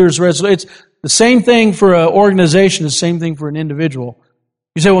New Year's resolution. It's the same thing for an organization, the same thing for an individual.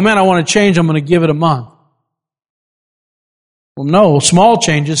 You say, well, man, I want to change. I'm going to give it a month. Well, no, small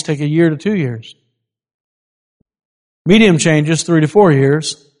changes take 1 year to 2 years. Medium changes, 3 to 4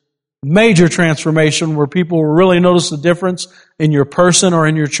 years. Major transformation where people will really notice the difference in your person or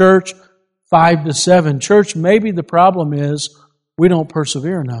in your church, 5 to 7. Church, maybe the problem is we don't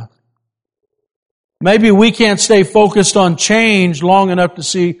persevere enough. Maybe we can't stay focused on change long enough to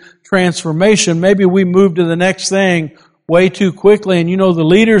see transformation. Maybe we move to the next thing way too quickly. And you know, the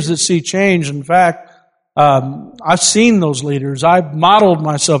leaders that see change, in fact, I've seen those leaders. I've modeled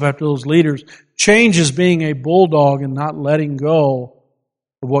myself after those leaders. Change is being a bulldog and not letting go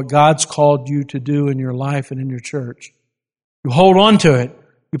of what God's called you to do in your life and in your church. You hold on to it.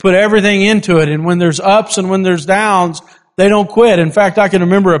 You put everything into it. And when there's ups and when there's downs, they don't quit. In fact, I can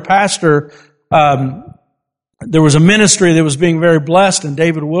remember a pastor, there was a ministry that was being very blessed, and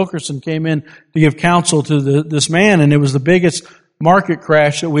David Wilkerson came in to give counsel to this man, and it was the biggest market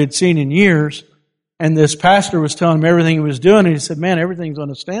crash that we had seen in years. And this pastor was telling him everything he was doing, and he said, man, everything's on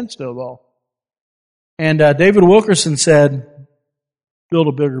a standstill, though. And David Wilkerson said, build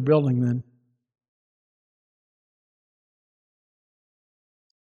a bigger building then.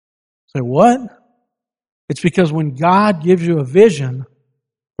 Say, what? It's because when God gives you a vision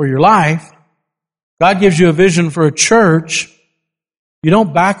for your life, God gives you a vision for a church, you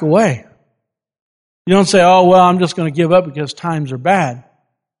don't back away. You don't say, oh, well, I'm just going to give up because times are bad.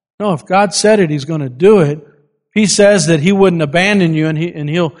 No, if God said it, He's going to do it. He says that He wouldn't abandon you and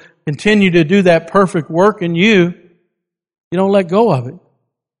He'll continue to do that perfect work in you. You don't let go of it.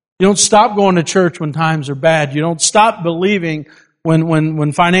 You don't stop going to church when times are bad. You don't stop believing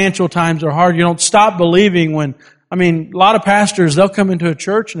when financial times are hard. You don't stop believing when, a lot of pastors, they'll come into a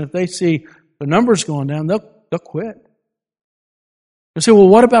church and if they see the numbers going down, they'll quit. They say, well,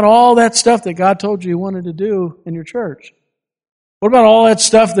 what about all that stuff that God told you He wanted to do in your church? What about all that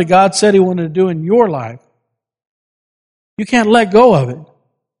stuff that God said He wanted to do in your life? You can't let go of it.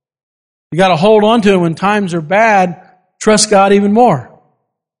 You got to hold on to it when times are bad. Trust God even more.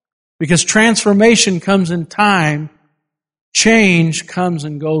 Because transformation comes in time. Change comes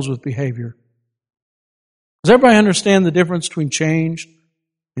and goes with behavior. Does everybody understand the difference between change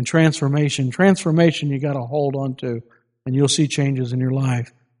and transformation? Transformation you got to hold on to, and you'll see changes in your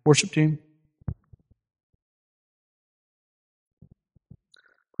life. Worship team.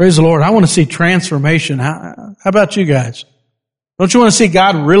 Praise the Lord. I want to see transformation. How about you guys? Don't you want to see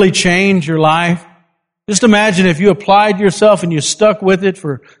God really change your life? Just imagine if you applied yourself and you stuck with it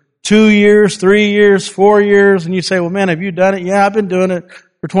for 2 years, 3 years, 4 years, and you say, well, man, have you done it? Yeah, I've been doing it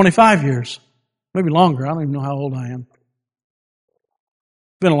for 25 years. Maybe longer. I don't even know how old I am.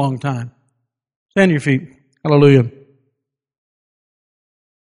 It's been a long time. Stand to your feet. Hallelujah.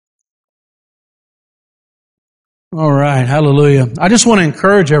 All right. Hallelujah. I just want to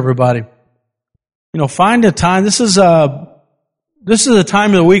encourage everybody. Find a time. This is a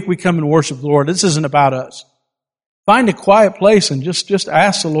time of the week we come and worship the Lord. This isn't about us. Find a quiet place and just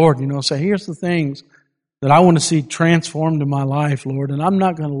ask the Lord, say, here's the things that I want to see transformed in my life, Lord, and I'm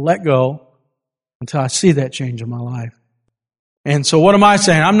not going to let go until I see that change in my life. And so what am I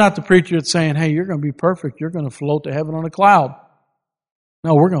saying? I'm not the preacher that's saying, hey, you're going to be perfect. You're going to float to heaven on a cloud.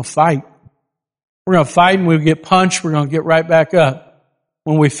 No, we're going to fight. We're going to fight, and when we get punched, we're going to get right back up.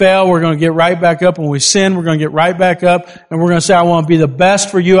 When we fail, we're going to get right back up. When we sin, we're going to get right back up. And we're going to say, I want to be the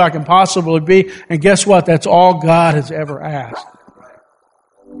best for you I can possibly be. And guess what? That's all God has ever asked.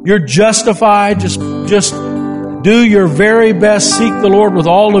 You're justified. Just do your very best. Seek the Lord with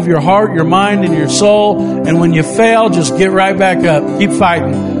all of your heart, your mind, and your soul. And when you fail, just get right back up. Keep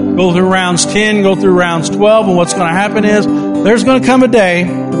fighting. Go through rounds 10, go through rounds 12. And what's going to happen is there's going to come a day,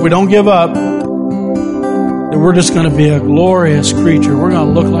 if we don't give up, that we're just going to be a glorious creature. We're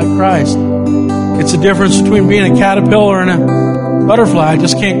going to look like Christ. It's the difference between being a caterpillar and a butterfly. I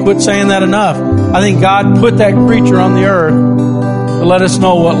just can't quit saying that enough. I think God put that creature on the earth to let us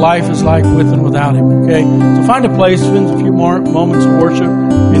know what life is like with and without Him. Okay? So find a place, spend a few more moments of worship.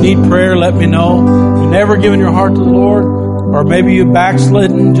 If you need prayer, let me know. If you've never given your heart to the Lord, or maybe you've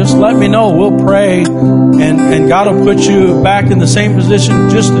backslidden, just let me know. We'll pray, and God will put you back in the same position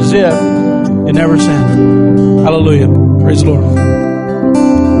just as if you never sinned. Hallelujah. Praise the Lord.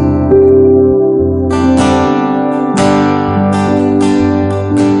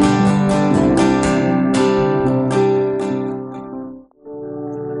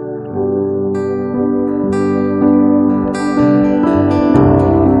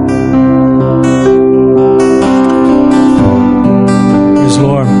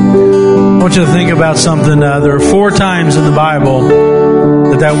 I want you to think about something. There are 4 times in the Bible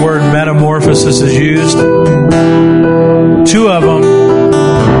that word metamorphosis is used. 2 of them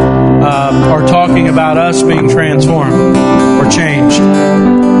are talking about us being transformed or changed.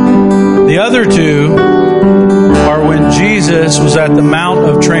 The other 2 are when Jesus was at the Mount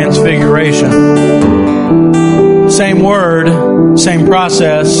of Transfiguration. Same word, same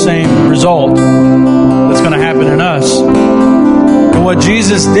process, same result that's going to happen in us. And what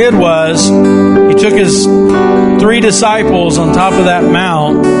Jesus did was, He took His 3 disciples on top of that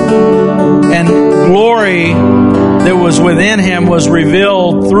mount, and glory that was within Him was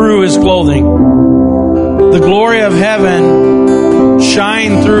revealed through His clothing. The glory of heaven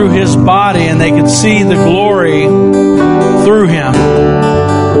shined through His body, and they could see the glory through Him.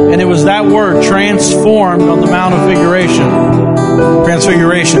 And it was that word, transformed, on the Mount of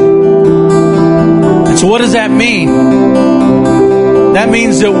Transfiguration. And so what does that mean? That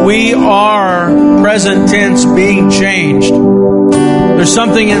means that we are, present tense, being changed. There's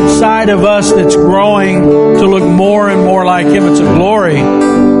something inside of us that's growing to look more and more like Him. It's a glory.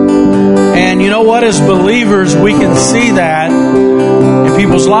 And you know what? As believers, we can see that in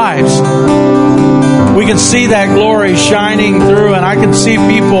people's lives. We can see that glory shining through, and I can see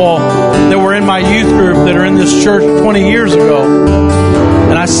people that were in my youth group that are in this church 20 years ago,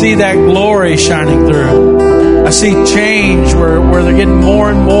 and I see that glory shining through. I see change where they're getting more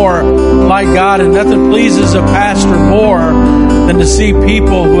and more like God, and nothing pleases a pastor more than to see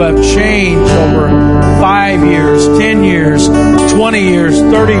people who have changed over 5 years, 10 years, 20 years,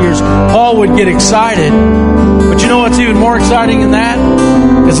 30 years. Paul would get excited. But you know what's even more exciting than that?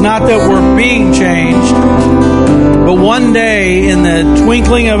 It's not that we're being changed, but one day, in the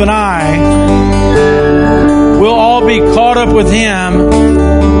twinkling of an eye, we'll all be caught up with Him,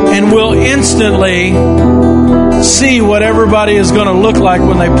 and we'll instantly see what everybody is going to look like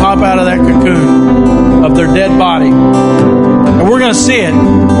when they pop out of that cocoon of their dead body. And we're going to see it.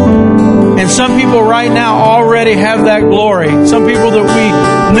 And some people right now already have that glory. Some people that we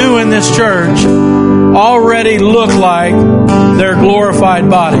knew in this church already look like their glorified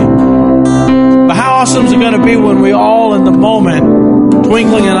body. But how awesome is it going to be when we all, in the moment,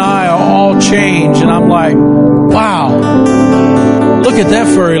 twinkling an eye, are all change, and I'm like, wow, look at that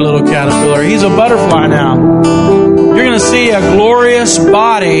furry little caterpillar. He's a butterfly now. You're going to see a glorious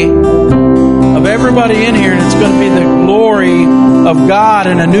body of everybody in here, and it's going to be the glory of God,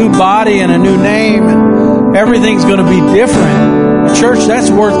 and a new body and a new name, and everything's going to be different. But church, that's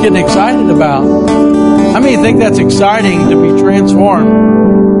worth getting excited about. How many think that's exciting, to be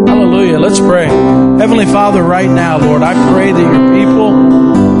transformed? Hallelujah. Let's pray. Heavenly Father, right now, Lord, I pray that your people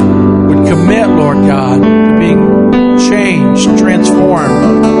would commit, Lord God, to being changed,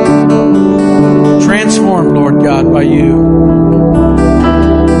 transformed, Lord God, by you.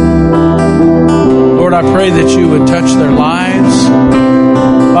 Lord, I pray that you would touch their lives.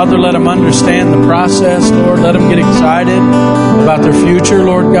 Father, let them understand the process, Lord. Let them get excited about their future,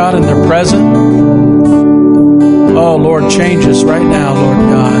 Lord God, and their present. Oh, Lord, change us right now, Lord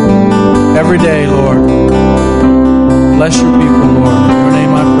God. Every day, Lord. Bless your people, Lord. In your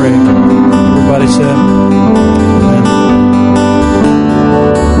name I pray. Everybody said...